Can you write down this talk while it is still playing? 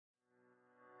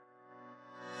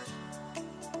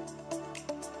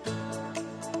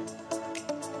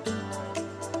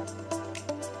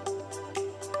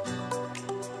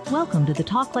Welcome to the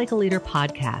Talk Like a Leader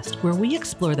podcast, where we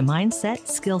explore the mindset,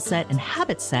 skill set, and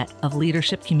habit set of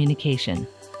leadership communication.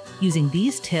 Using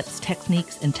these tips,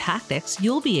 techniques, and tactics,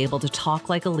 you'll be able to talk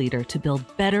like a leader to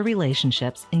build better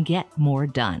relationships and get more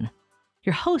done.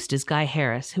 Your host is Guy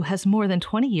Harris, who has more than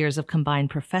 20 years of combined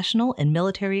professional and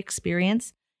military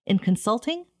experience in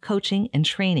consulting, coaching, and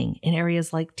training in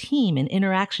areas like team and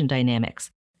interaction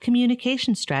dynamics,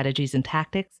 communication strategies and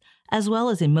tactics, as well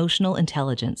as emotional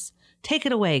intelligence. Take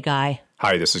it away, Guy.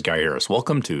 Hi, this is Guy Harris.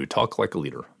 Welcome to Talk Like a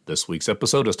Leader. This week's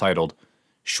episode is titled,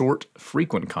 Short,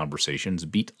 Frequent Conversations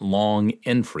Beat Long,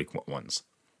 Infrequent Ones.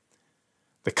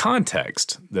 The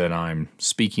context that I'm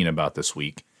speaking about this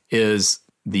week is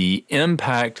the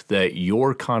impact that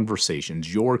your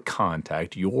conversations, your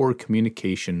contact, your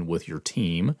communication with your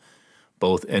team,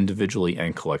 both individually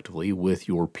and collectively, with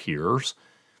your peers,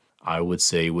 I would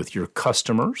say with your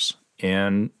customers,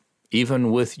 and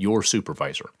even with your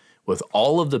supervisor, with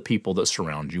all of the people that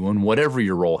surround you and whatever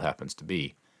your role happens to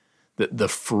be, that the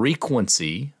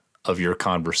frequency of your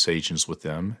conversations with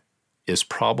them is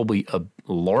probably a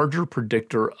larger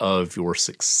predictor of your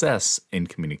success in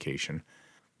communication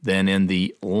than in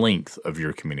the length of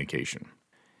your communication.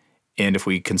 And if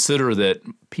we consider that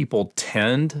people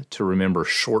tend to remember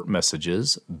short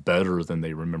messages better than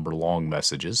they remember long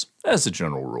messages, as a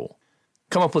general rule,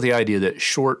 come up with the idea that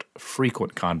short,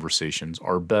 frequent conversations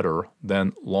are better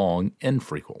than long,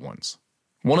 infrequent ones.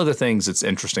 One of the things that's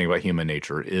interesting about human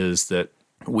nature is that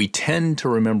we tend to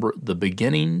remember the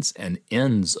beginnings and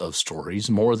ends of stories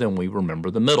more than we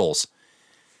remember the middles.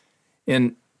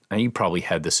 And you probably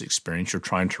had this experience. You're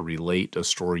trying to relate a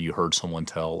story you heard someone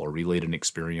tell or relate an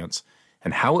experience,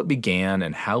 and how it began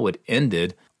and how it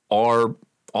ended are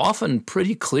often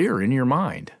pretty clear in your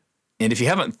mind. And if you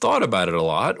haven't thought about it a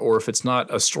lot, or if it's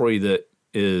not a story that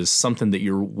is something that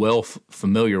you're well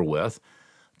familiar with,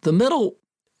 the middle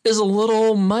is a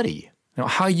little muddy. Now,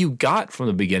 how you got from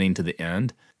the beginning to the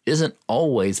end isn't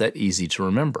always that easy to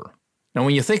remember. Now,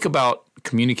 when you think about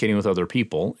communicating with other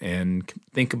people and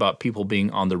think about people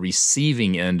being on the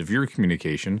receiving end of your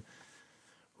communication,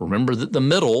 remember that the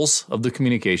middles of the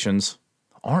communications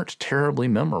aren't terribly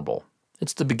memorable.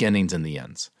 It's the beginnings and the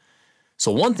ends.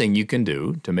 So one thing you can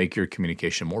do to make your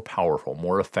communication more powerful,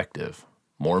 more effective,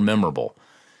 more memorable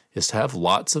is to have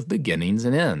lots of beginnings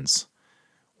and ends,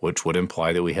 which would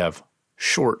imply that we have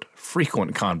short,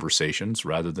 frequent conversations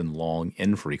rather than long,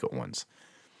 infrequent ones.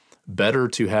 Better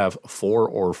to have 4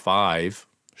 or 5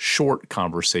 short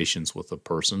conversations with a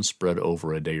person spread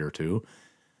over a day or two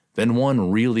than one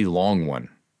really long one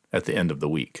at the end of the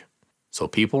week. So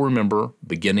people remember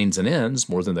beginnings and ends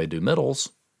more than they do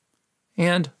middles,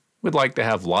 and we'd like to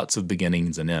have lots of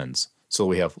beginnings and ends, so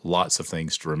we have lots of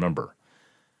things to remember.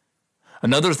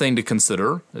 Another thing to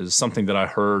consider is something that I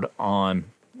heard on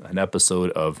an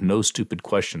episode of No Stupid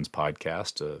Questions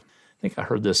podcast. I think I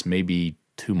heard this maybe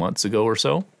 2 months ago or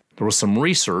so. There was some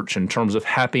research in terms of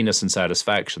happiness and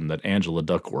satisfaction that Angela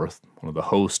Duckworth, one of the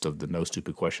hosts of the No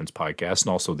Stupid Questions podcast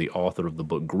and also the author of the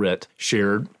book Grit,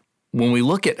 shared. When we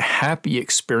look at happy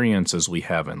experiences we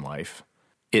have in life,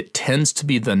 it tends to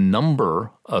be the number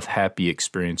of happy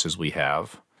experiences we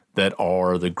have that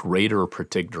are the greater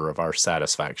predictor of our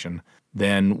satisfaction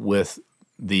than with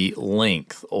the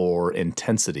length or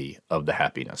intensity of the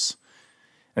happiness.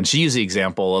 And she used the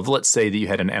example of, let's say that you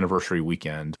had an anniversary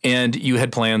weekend and you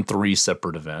had planned 3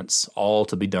 separate events, all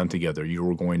to be done together. You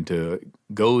were going to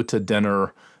go to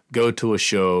dinner, go to a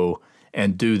show,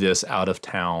 and do this out of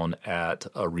town at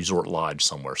a resort lodge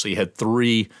somewhere. So you had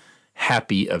 3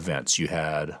 happy events. You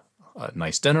had a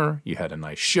nice dinner, you had a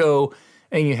nice show,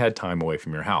 and you had time away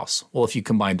from your house. Well, if you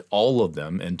combined all of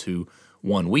them into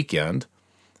one weekend,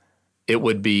 it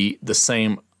would be the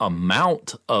same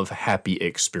amount of happy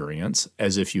experience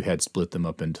as if you had split them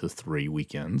up into 3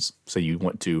 weekends. So you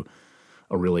went to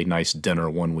a really nice dinner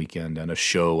one weekend and a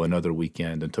show another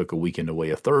weekend and took a weekend away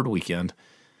a third weekend.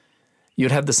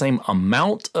 You'd have the same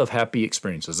amount of happy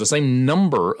experiences, the same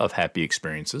number of happy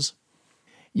experiences,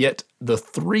 yet the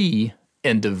 3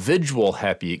 individual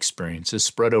happy experiences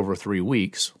spread over 3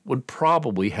 weeks would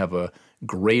probably have a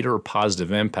greater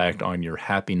positive impact on your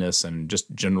happiness and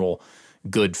just general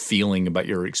good feeling about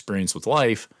your experience with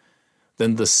life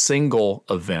than the single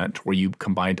event where you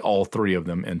combined all 3 of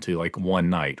them into like one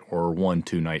night or 1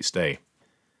 2-night stay.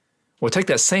 We'll take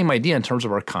that same idea in terms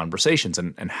of our conversations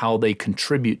and how they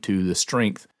contribute to the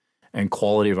strength and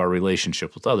quality of our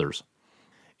relationship with others.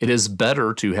 It is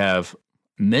better to have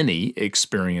many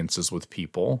experiences with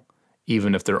people,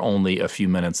 even if they're only a few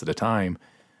minutes at a time,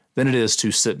 than it is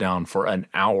to sit down for an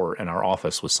hour in our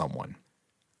office with someone.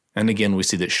 And again, we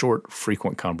see that short,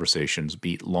 frequent conversations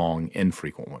beat long,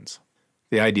 infrequent ones.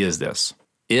 The idea is this.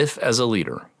 If, as a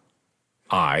leader,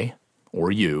 I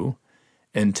or you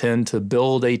intend to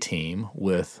build a team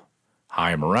with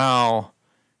high morale,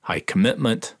 high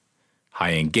commitment,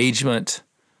 high engagement,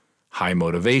 high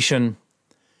motivation,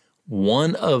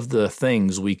 one of the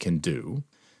things we can do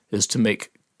is to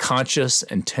make conscious,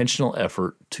 intentional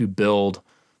effort to build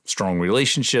strong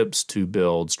relationships, to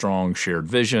build strong shared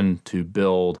vision, to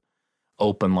build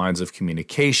open lines of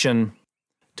communication,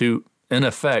 to, in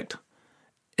effect,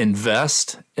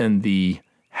 invest in the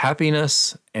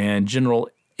happiness and general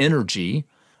energy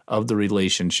of the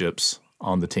relationships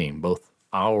on the team, both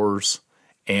ours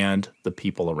and the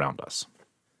people around us.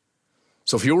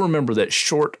 So if you'll remember that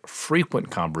short, frequent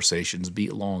conversations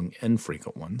beat long,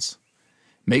 infrequent ones,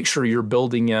 make sure you're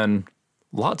building in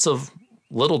lots of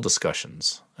little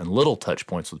discussions and little touch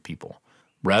points with people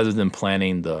rather than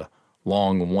planning the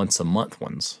long once-a-month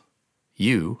ones.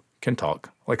 You can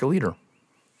talk like a leader.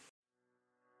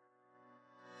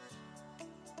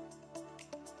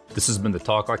 This has been the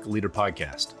Talk Like a Leader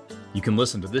podcast. You can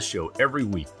listen to this show every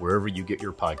week wherever you get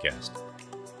your podcast.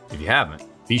 If you haven't,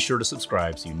 be sure to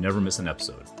subscribe so you never miss an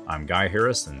episode. I'm Guy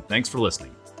Harris, and thanks for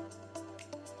listening.